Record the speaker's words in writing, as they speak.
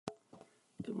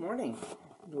morning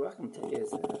and welcome. Today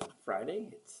is Friday.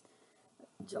 It's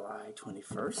July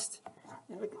 21st.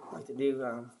 And I'd like to do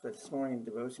for this morning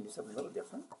devotion, do something a little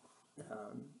different.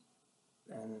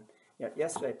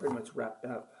 Yesterday I pretty much wrapped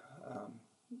up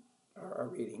our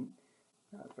reading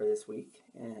for this week.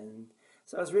 And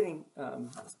so I was reading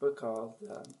this book called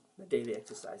The Daily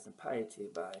Exercise in Piety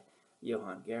by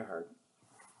Johann Gerhard.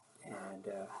 And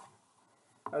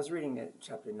I was reading at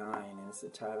chapter 9, and it's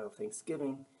entitled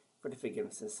Thanksgiving for the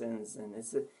Forgiveness of Sins, and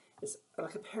it's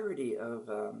like a parody of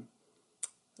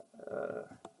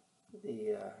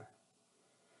the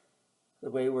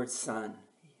wayward son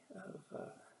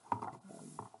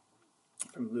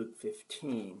from Luke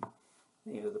 15,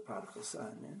 the prodigal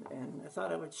son, and I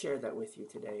thought I would share that with you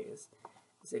today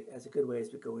as a good way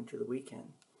as we go into the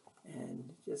weekend,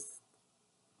 and just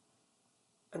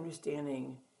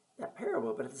understanding that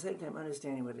parable, but at the same time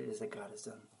understanding what it is that God has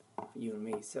done for you and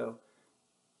me. So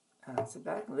sit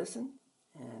back and listen,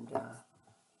 and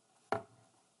let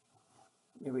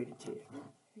me read it to you.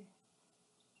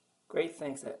 Great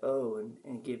thanks I owe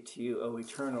and give to you, O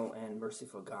eternal and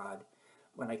merciful God.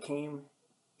 When I came,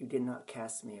 you did not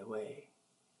cast me away.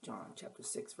 John chapter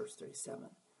 6, verse 37.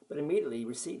 But immediately you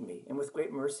received me, and with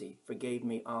great mercy forgave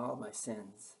me all my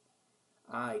sins.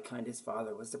 I, kindest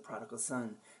Father, was the prodigal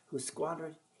son who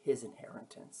squandered his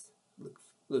inheritance.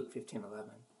 Luke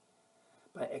 15:11.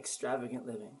 By extravagant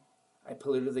living, I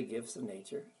polluted the gifts of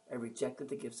nature. I rejected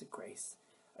the gifts of grace.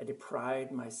 I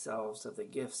deprived myself of the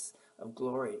gifts of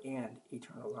glory and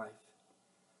eternal life.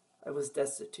 I was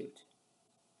destitute,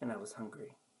 and I was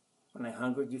hungry. When I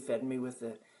hungered, you fed me with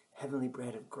the heavenly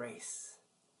bread of grace.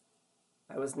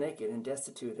 I was naked and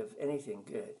destitute of anything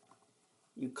good.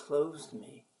 You clothed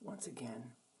me once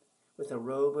again with a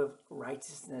robe of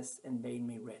righteousness and made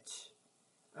me rich.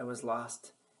 I was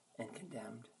lost and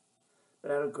condemned.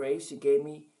 But out of grace you gave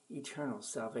me eternal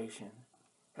salvation.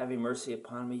 Having mercy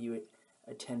upon me, you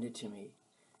attended to me.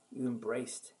 You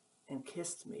embraced and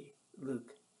kissed me.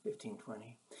 Luke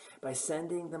 15:20. By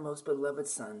sending the most beloved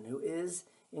Son, who is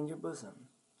in your bosom.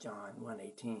 John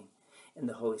 1:18. And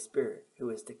the Holy Spirit, who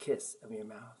is the kiss of your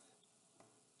mouth.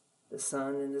 The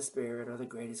Son and the Spirit are the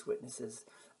greatest witnesses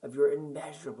of your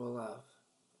immeasurable love.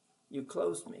 You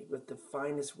clothed me with the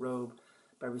finest robe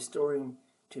by restoring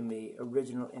to me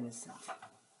original innocence.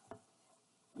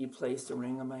 You placed a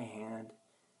ring on my hand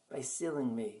by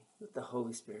sealing me with the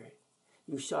Holy Spirit.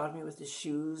 You shod me with the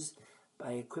shoes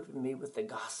by equipping me with the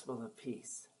gospel of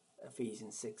peace.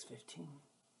 Ephesians 6:15.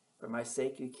 For my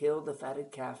sake you killed the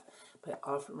fatted calf by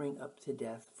offering up to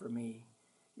death for me,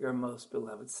 your most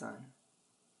beloved Son.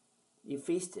 You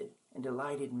feasted and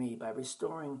delighted me by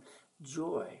restoring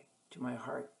joy to my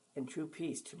heart and true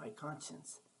peace to my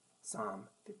conscience. Psalm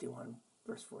 51,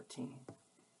 verse 14.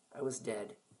 I was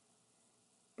dead,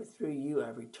 but through you I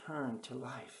returned to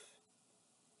life.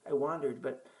 I wandered,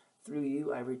 but through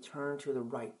you I returned to the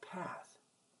right path.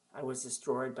 I was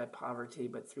destroyed by poverty,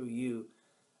 but through you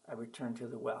I returned to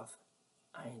the wealth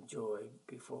I enjoyed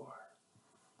before.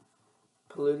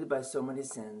 Polluted by so many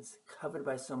sins, covered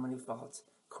by so many faults,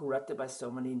 corrupted by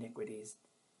so many iniquities,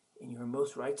 in your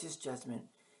most righteous judgment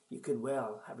you could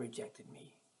well have rejected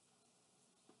me.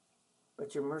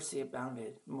 But your mercy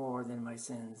abounded more than my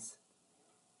sins.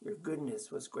 Your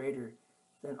goodness was greater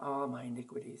than all my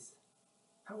iniquities.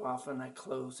 How often I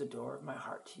closed the door of my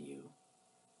heart to you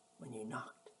when you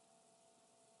knocked.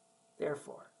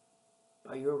 Therefore,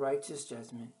 by your righteous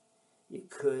judgment, you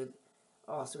could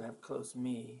also have closed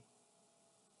me,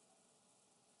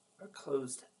 or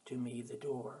closed to me the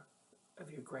door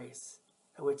of your grace,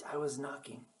 at which I was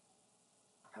knocking.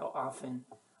 How often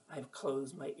I've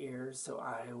closed my ears so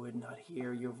I would not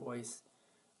hear your voice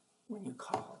when you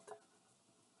called.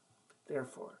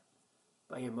 Therefore,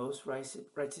 by your most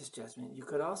righteous judgment, you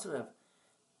could also have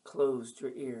closed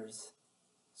your ears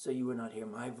so you would not hear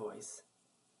my voice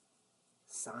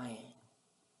sighing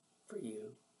for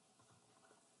you.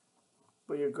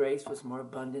 But your grace was more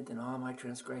abundant than all my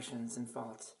transgressions and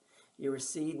faults. You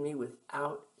received me with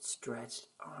outstretched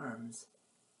arms.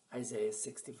 Isaiah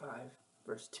 65,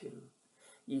 verse 2.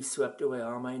 You swept away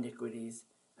all my iniquities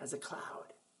as a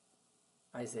cloud.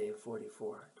 Isaiah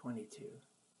 44:22.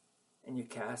 And you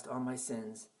cast all my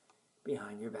sins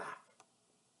behind your back.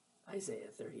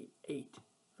 Isaiah 38,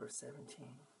 verse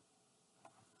 17.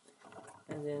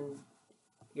 And then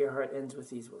Gerhard ends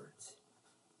with these words.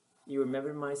 You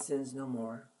remembered my sins no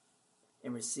more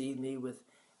and received me with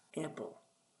ample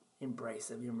embrace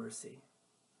of your mercy.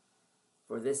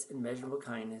 For this immeasurable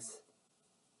kindness,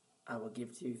 I will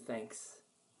give to you thanks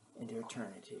into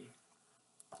eternity.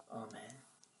 Amen.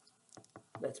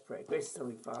 Let's pray. Gracious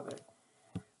Heavenly Father,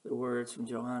 the words from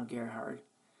Johann Gerhard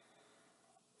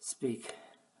speak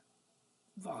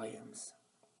volumes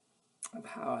of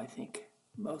how I think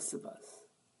most of us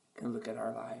can look at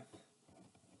our life,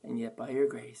 and yet by your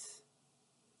grace,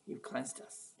 you've cleansed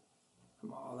us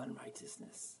from all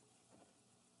unrighteousness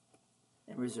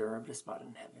and reserved a spot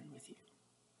in heaven with you.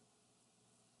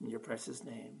 In your precious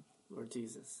name, Lord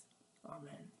Jesus.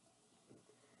 Amen.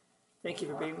 Thank you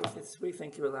for being with us this week.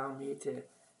 Thank you for allowing me to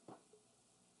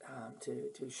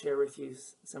share with you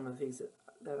some of the things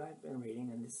that I've been reading.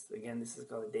 And this is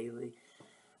called A Daily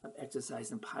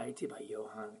Exercise in Piety by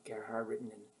Johann Gerhard,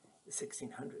 written in the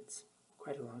 1600s,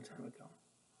 quite a long time ago.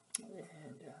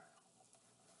 And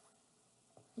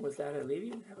with that, I leave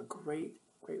you. Have a great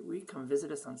week. Come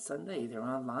visit us on Sunday, either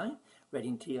online,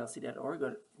 readingtlc.org,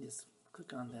 or just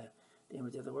click on the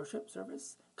image of the worship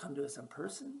service. Come to us in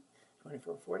person,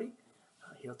 2440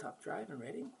 Hilltop Drive in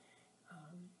Reading,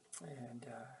 and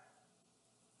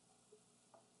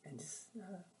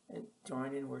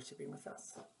join in worshiping with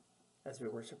us as we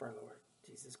worship our Lord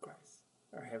Jesus Christ,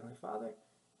 our Heavenly Father,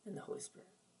 and the Holy Spirit.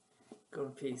 Go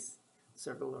in peace.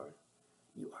 Serve the Lord.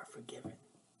 You are forgiven.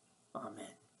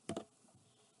 Amen.